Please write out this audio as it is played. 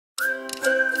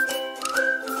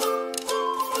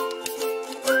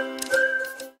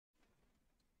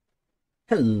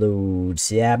Hello,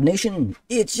 Siab Nation,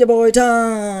 it's your boy Tom!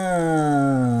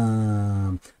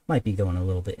 Might be going a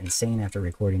little bit insane after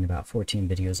recording about 14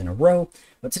 videos in a row,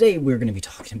 but today we're going to be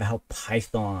talking about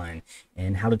Python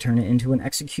and how to turn it into an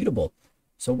executable.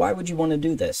 So why would you want to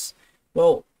do this?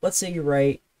 Well, let's say you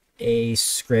write a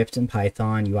script in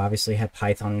Python. You obviously have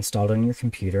Python installed on your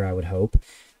computer, I would hope.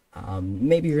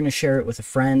 Maybe you're going to share it with a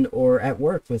friend or at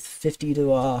work with 50 to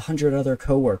 100 other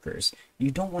coworkers.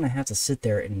 You don't want to have to sit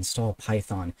there and install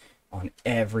Python on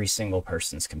every single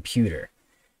person's computer.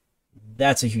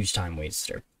 That's a huge time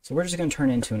waster. So we're just going to turn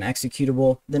it into an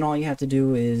executable. Then all you have to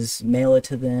do is mail it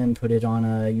to them, put it on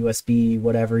a USB,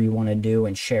 whatever you want to do,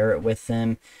 and share it with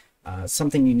them.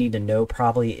 Something you need to know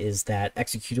probably is that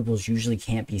executables usually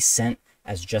can't be sent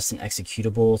as just an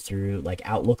executable through like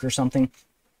Outlook or something.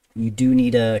 You do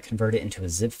need to convert it into a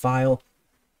zip file.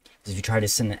 If you try to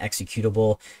send an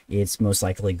executable, it's most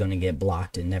likely going to get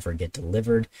blocked and never get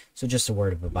delivered. So just a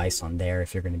word of advice on there.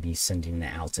 If you're going to be sending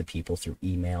it out to people through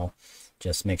email,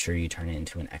 just make sure you turn it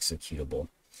into an executable.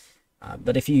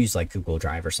 But if you use like Google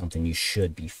Drive or something, you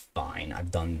should be fine. I've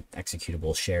done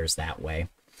executable shares that way.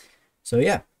 So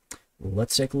yeah,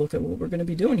 let's take a look at what we're going to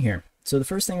be doing here. So the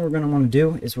first thing we're going to want to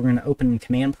do is we're going to open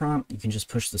command prompt. You can just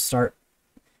push the start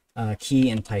key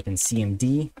and type in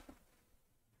CMD.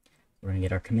 We're going to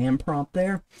get our command prompt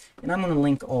there, and I'm going to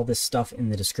link all this stuff in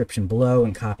the description below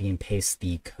and copy and paste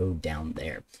the code down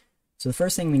there. So the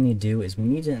first thing we need to do is we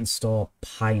need to install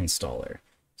pyinstaller.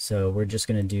 So we're just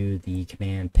going to do the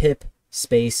command pip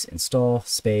space install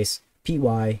space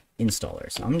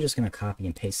pyinstaller. So I'm just going to copy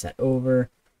and paste that over,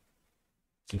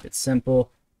 keep it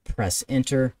simple, press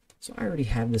enter. So I already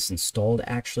have this installed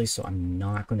actually, so I'm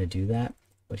not going to do that.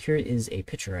 But here is a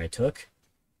picture I took.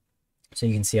 So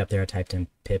you can see up there I typed in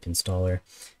pip installer,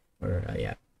 or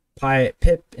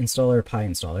pip installer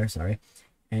pyinstaller, sorry.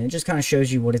 And it just kind of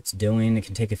shows you what it's doing. It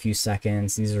can take a few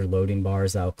seconds. These are loading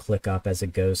bars that will click up as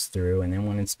it goes through, and then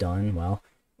when it's done, well,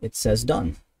 it says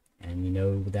done. And you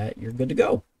know that you're good to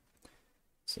go.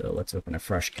 So let's open a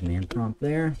fresh command prompt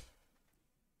there.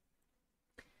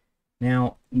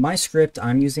 Now, my script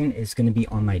I'm using is going to be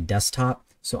on my desktop.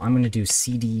 So I'm going to do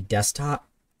cd desktop.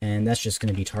 And that's just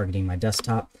going to be targeting my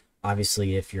desktop.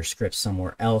 Obviously, if your script's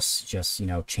somewhere else, just,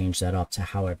 change that up to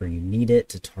however you need it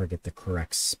to target the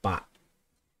correct spot.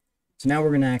 So now we're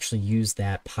going to actually use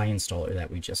that pyinstaller that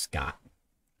we just got.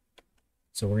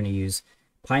 So we're going to use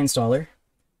pyinstaller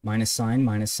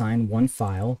 --, one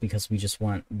file, because we just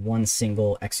want one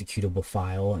single executable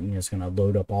file, and it's going to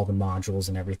load up all the modules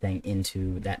and everything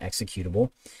into that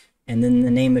executable. And then the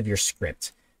name of your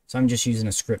script. So I'm just using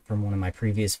a script from one of my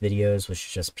previous videos, which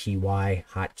is just pyhotkey.py.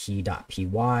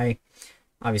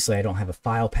 Obviously, I don't have a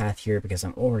file path here because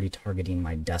I'm already targeting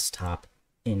my desktop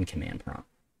in command prompt.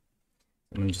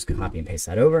 I'm going to just copy and paste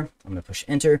that over. I'm going to push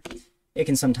enter. It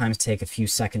can sometimes take a few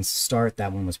seconds to start.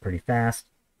 That one was pretty fast.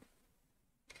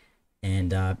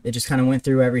 And it just kind of went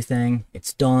through everything.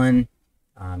 It's done.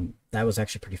 That was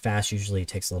actually pretty fast. Usually it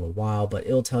takes a little while, but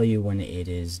it'll tell you when it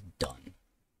is done.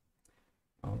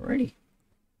 Alrighty.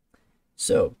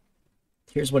 So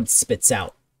here's what it spits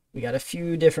out. We got a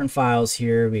few different files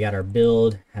here. We got our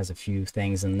build, has a few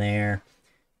things in there,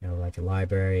 like a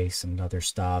library, some other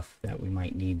stuff that we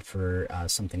might need for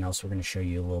something else we're going to show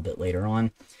you a little bit later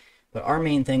on. But our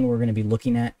main thing we're going to be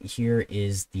looking at here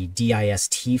is the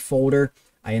dist folder.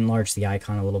 I enlarged the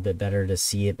icon a little bit better to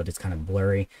see it, but it's kind of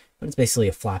blurry. But it's basically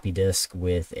a floppy disk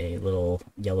with a little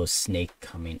yellow snake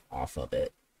coming off of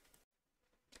it.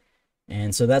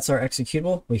 And so that's our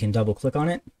executable. We can double click on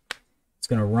it. It's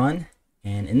going to run.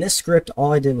 And in this script,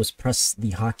 all I did was press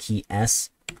the hotkey S,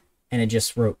 and it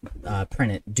just wrote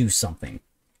print it, do something.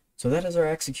 So that is our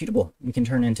executable. We can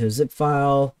turn it into a zip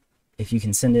file. If you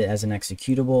can send it as an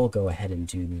executable, go ahead and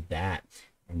do that,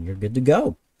 and you're good to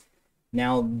go.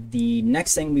 Now, the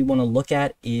next thing we want to look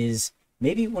at is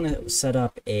maybe you want to set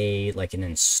up an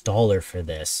installer for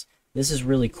this. This is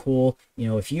really cool.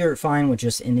 If you're fine with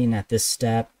just ending at this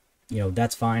step,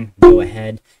 that's fine, go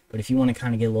ahead. But if you want to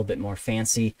kind of get a little bit more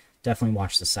fancy, definitely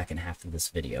watch the second half of this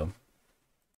video.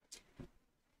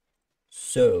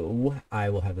 So I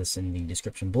will have this in the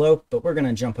description below, but we're going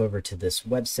to jump over to this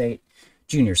website,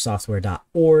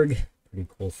 juniorsoftware.org. Pretty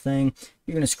cool thing.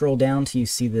 You're going to scroll down till you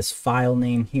see this file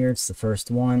name here. It's the first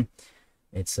one.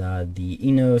 It's the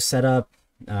Eno setup,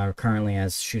 currently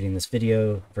as shooting this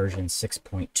video, version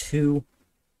 6.2.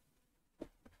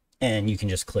 And you can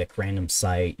just click random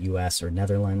site, US or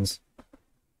Netherlands,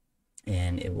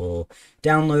 and it will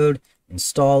download,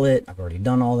 install it. I've already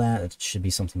done all that. It should be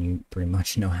something you pretty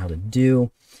much know how to do.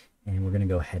 And we're going to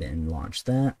go ahead and launch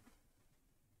that.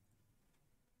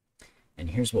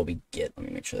 And here's what we get. Let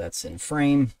me make sure that's in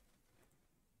frame.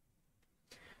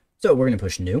 So we're going to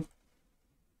push new.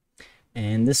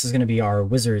 And this is going to be our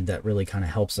wizard that really kind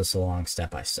of helps us along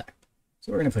step by step.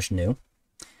 So we're going to push new.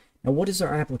 Now, what is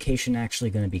our application actually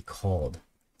going to be called?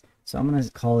 So I'm going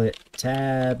to call it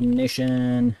Tab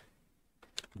Nation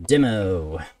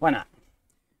Demo. Why not?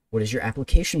 What is your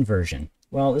application version?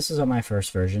 Well, this is on my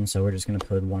first version, so we're just going to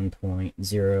put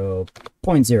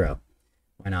 1.0.0.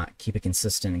 Why not? Keep it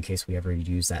consistent in case we ever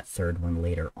use that third one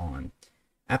later on.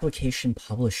 Application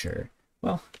publisher.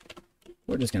 Well,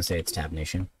 we're just going to say it's Tab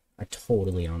Nation. I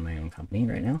totally own my own company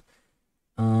right now.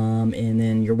 And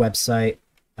then your website,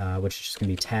 which is just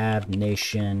going to be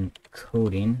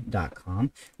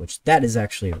tabnationcoding.com, which that is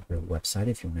actually a real website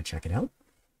if you want to check it out.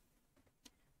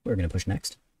 We're going to push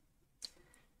next.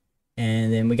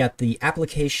 And then we got the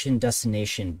application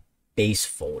destination base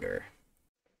folder.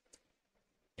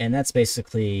 And that's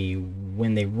basically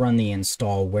when they run the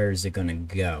install, where is it going to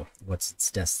go? What's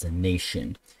its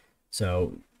destination?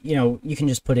 So, you know, you can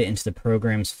just put it into the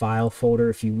programs file folder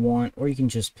if you want, or you can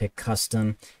just pick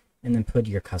custom and then put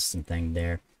your custom thing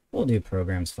there. We'll do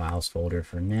programs files folder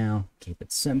for now. Keep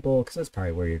it simple because that's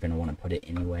probably where you're going to want to put it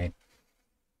anyway.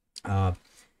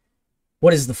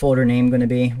 What is the folder name going to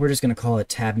be? We're just going to call it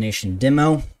Tab Nation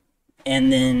Demo,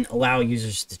 and then allow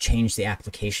users to change the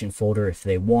application folder if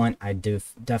they want. I do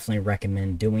definitely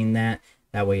recommend doing that.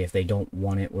 That way, if they don't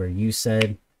want it where you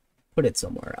said, put it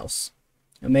somewhere else.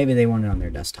 Or maybe they want it on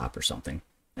their desktop or something.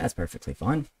 That's perfectly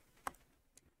fine.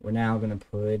 We're now going to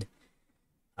put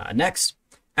next,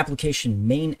 application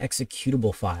main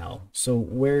executable file. So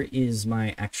where is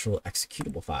my actual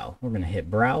executable file? We're going to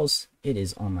hit browse. It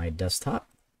is on my desktop.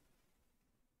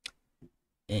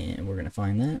 And we're going to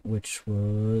find that, which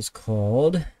was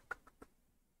called,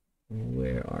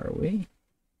 where are we?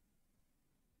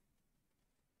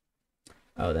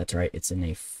 Oh, that's right. It's in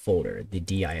a folder, the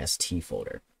dist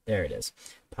folder. There it is,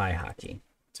 pyhotkey.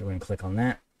 So we're going to click on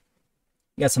that.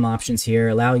 You got some options here.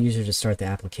 Allow user to start the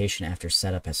application after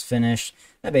setup has finished.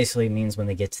 That basically means when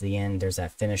they get to the end, there's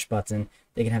that finish button.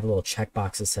 They can have a little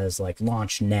checkbox that says like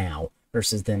launch now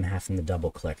versus them having to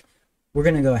double click. We're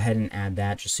going to go ahead and add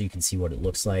that just so you can see what it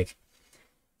looks like.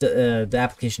 The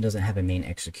application doesn't have a main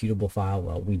executable file.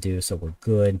 Well, we do, so we're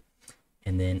good.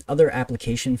 And then other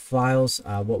application files,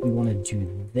 what we want to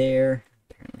do there.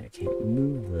 Apparently I can't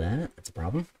move that. That's a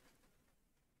problem.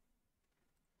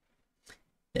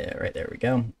 Yeah, right there we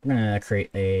go. We're going to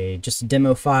create just a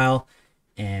demo file.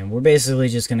 And we're basically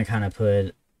just going to kind of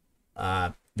put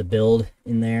the build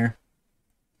in there.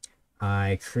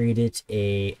 I created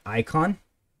a icon.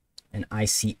 An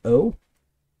ICO.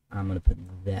 I'm going to put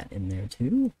that in there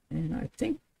too. And I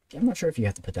think, I'm not sure if you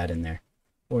have to put that in there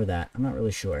or that. I'm not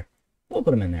really sure. We'll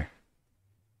put them in there.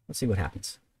 Let's see what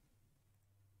happens.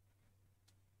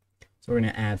 So we're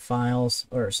going to add files,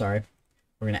 or sorry,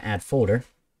 we're going to add folder.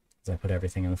 Because I put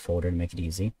everything in the folder to make it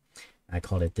easy. I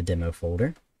called it the demo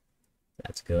folder.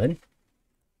 That's good.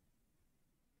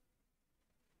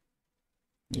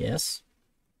 Yes.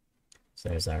 So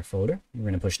there's our folder. We're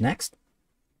going to push next.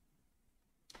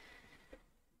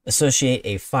 Associate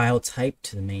a file type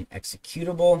to the main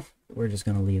executable. We're just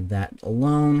going to leave that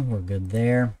alone. We're good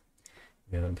there.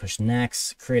 We're going to push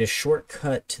next. Create a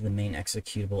shortcut to the main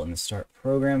executable in the start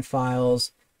program files.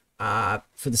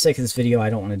 For the sake of this video, I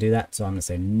don't want to do that, so I'm going to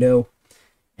say no.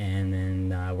 And then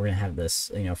we're going to have this,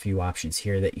 a few options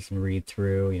here that you can read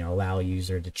through. Allow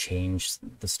user to change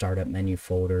the startup menu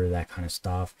folder, that kind of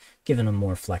stuff, giving them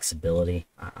more flexibility.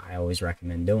 I always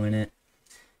recommend doing it.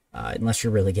 Unless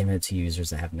you're really giving it to users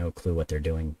that have no clue what they're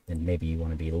doing, then maybe you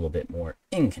want to be a little bit more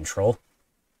in control.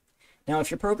 Now, if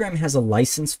your program has a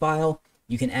license file,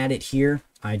 you can add it here.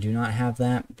 I do not have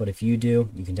that, but if you do,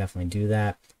 you can definitely do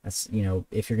that. That's,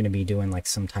 if you're going to be doing like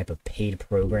some type of paid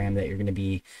program that you're going to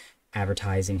be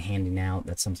advertising, handing out,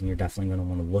 that's something you're definitely going to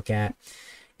want to look at.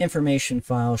 Information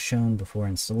file shown before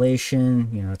installation.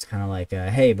 It's kind of like,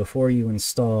 hey, before you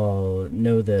install,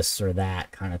 know this or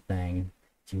that kind of thing.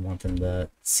 You want them to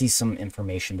see some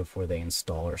information before they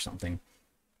install or something.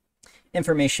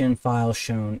 Information file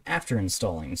shown after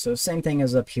installing. So same thing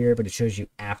as up here, but it shows you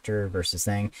after versus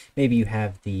saying. Maybe you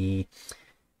have the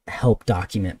help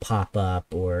document pop up,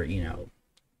 or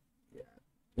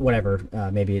whatever.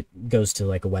 Maybe it goes to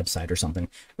like a website or something.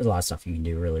 There's a lot of stuff you can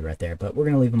do really right there, but we're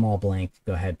going to leave them all blank.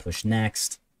 Go ahead, push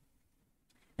next.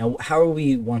 Now, how do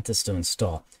we want this to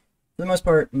install? For the most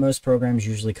part, most programs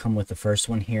usually come with the first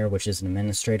one here, which is an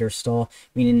administrator install,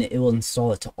 meaning it will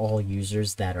install it to all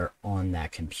users that are on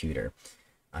that computer.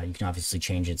 You can obviously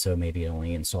change it so maybe it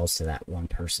only installs to that one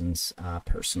person's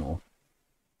personal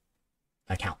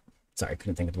account. Sorry,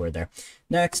 couldn't think of the word there.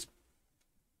 Next,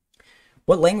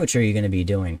 What language are you going to be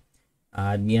doing?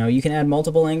 You can add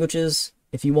multiple languages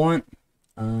if you want.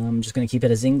 I'm just going to keep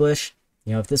it as English.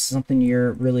 If this is something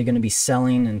you're really going to be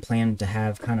selling and plan to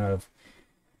have kind of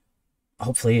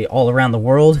hopefully all around the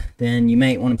world, then you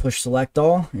might want to push select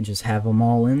all and just have them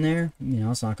all in there.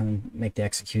 It's not going to make the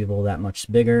executable that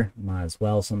much bigger. Might as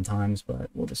well sometimes, but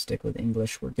we'll just stick with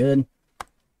English. We're good.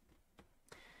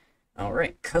 All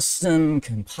right, custom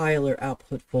compiler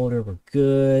output folder. We're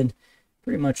good.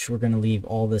 Pretty much we're going to leave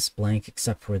all this blank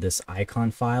except for this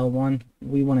icon file one.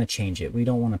 We want to change it. We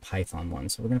don't want a Python one.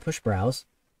 So we're going to push browse.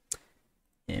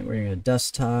 And we're going to go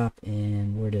desktop.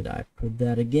 And where did I put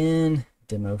that again?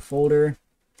 Demo folder.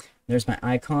 There's my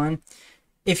icon.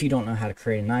 If you don't know how to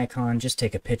create an icon, just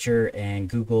take a picture and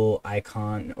Google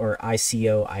icon or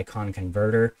ICO icon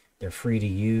converter. They're free to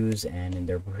use and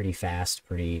they're pretty fast,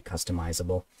 pretty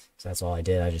customizable. So that's all I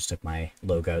did. I just took my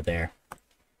logo there.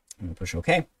 I'm going to push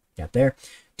OK. Got there.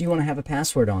 Do you want to have a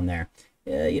password on there?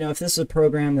 If this is a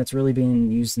program that's really being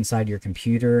used inside your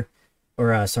computer,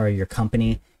 or your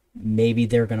company, maybe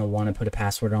they're going to want to put a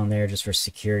password on there just for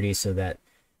security, so that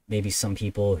maybe some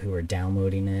people who are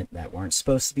downloading it that weren't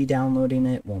supposed to be downloading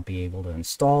it won't be able to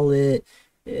install it.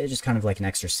 It's just kind of like an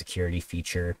extra security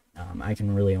feature. I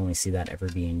can really only see that ever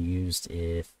being used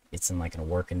if it's in like a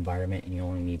work environment and you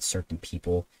only need certain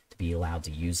people to be allowed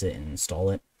to use it and install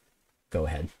it. Go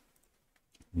ahead.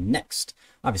 Next,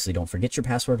 obviously don't forget your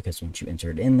password, because once you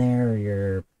enter it in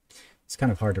there, it's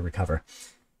kind of hard to recover.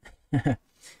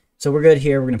 So we're good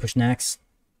here. We're going to push next.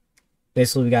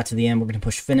 Basically, we got to the end. We're going to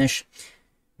push finish.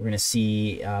 We're going to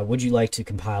see, would you like to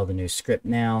compile the new script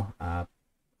now?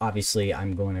 Obviously,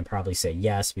 I'm going to probably say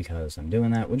yes, because I'm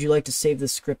doing that. Would you like to save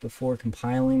this script before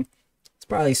compiling? It's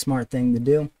probably a smart thing to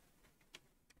do.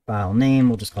 File name,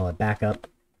 we'll just call it backup.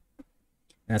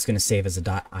 That's going to save as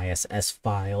a .iss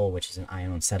file, which is an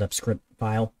ion setup script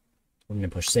file. We're going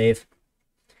to push save.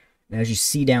 And as you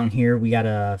see down here, we got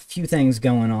a few things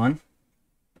going on.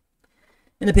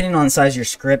 And depending on the size of your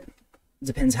script, it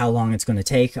depends how long it's going to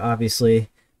take. Obviously,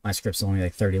 my script's only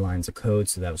like 30 lines of code,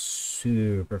 so that was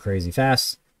super crazy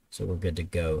fast. So we're good to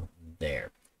go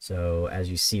there. So as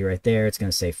you see right there, it's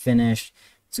going to say finished.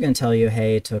 It's going to tell you,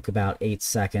 hey, it took about 8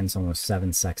 seconds, almost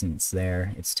 7 seconds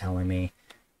there. It's telling me.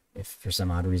 If for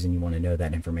some odd reason you want to know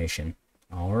that information.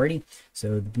 Alrighty,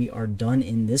 so we are done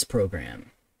in this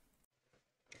program.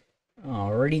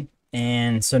 Alrighty,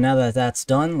 and so now that that's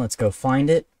done, let's go find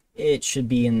it. It should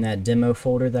be in that demo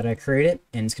folder that I created,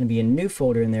 and it's going to be a new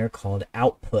folder in there called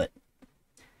output.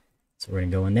 So we're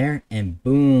going to go in there, and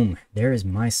boom, there is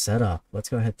my setup. Let's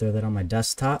go ahead and throw that on my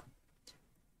desktop.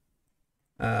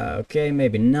 Okay,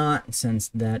 maybe not, since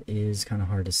that is kind of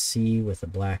hard to see with a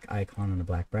black icon on a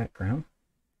black background.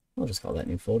 We'll just call that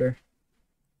new folder.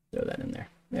 Throw that in there.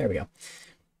 There we go.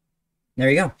 There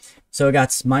you go. So I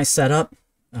got my setup.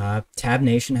 Tab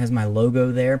Nation has my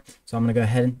logo there. So I'm going to go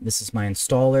ahead. This is my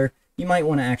installer. You might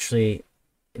want to actually,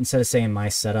 instead of saying my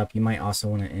setup, you might also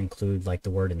want to include like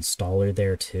the word installer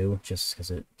there too, just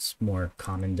because it's more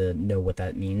common to know what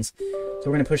that means. So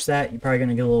we're going to push that. You're probably going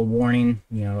to get a little warning,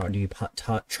 do you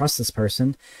trust this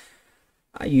person?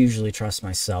 I usually trust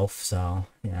myself. So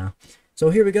yeah.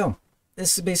 So here we go.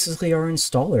 This is basically our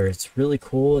installer. It's really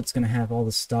cool. It's going to have all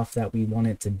the stuff that we want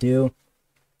it to do.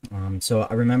 So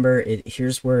I remember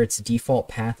here's where its default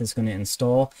path is going to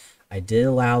install. I did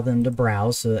allow them to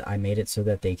browse, so that I made it so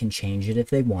that they can change it if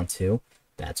they want to.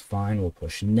 That's fine. We'll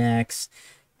push next.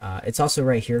 It's also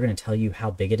right here going to tell you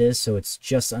how big it is. So it's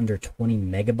just under 20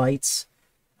 megabytes.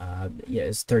 Yeah,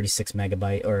 it's 36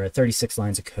 megabyte or 36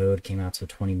 lines of code, came out to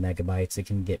 20 megabytes. It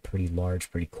can get pretty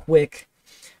large pretty quick.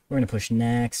 We're going to push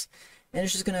next. And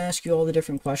it's just going to ask you all the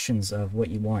different questions of what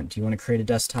you want. Do you want to create a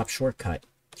desktop shortcut?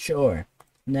 Sure.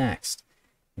 Next.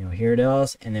 Here it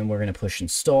is. And then we're going to push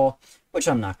install, which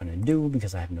I'm not going to do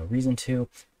because I have no reason to.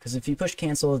 Because if you push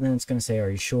cancel, then it's going to say, are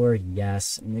you sure?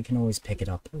 Yes. And they can always pick it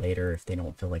up later if they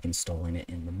don't feel like installing it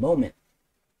in the moment.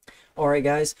 Alright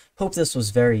guys, hope this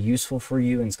was very useful for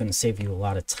you and it's going to save you a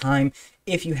lot of time.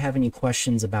 If you have any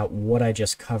questions about what I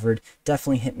just covered,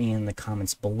 definitely hit me in the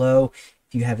comments below.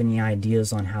 If you have any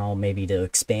ideas on how maybe to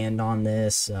expand on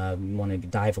this, want to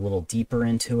dive a little deeper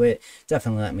into it,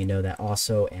 definitely let me know that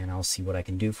also, and I'll see what I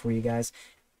can do for you guys.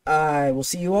 I will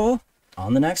see you all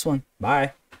on the next one.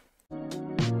 Bye.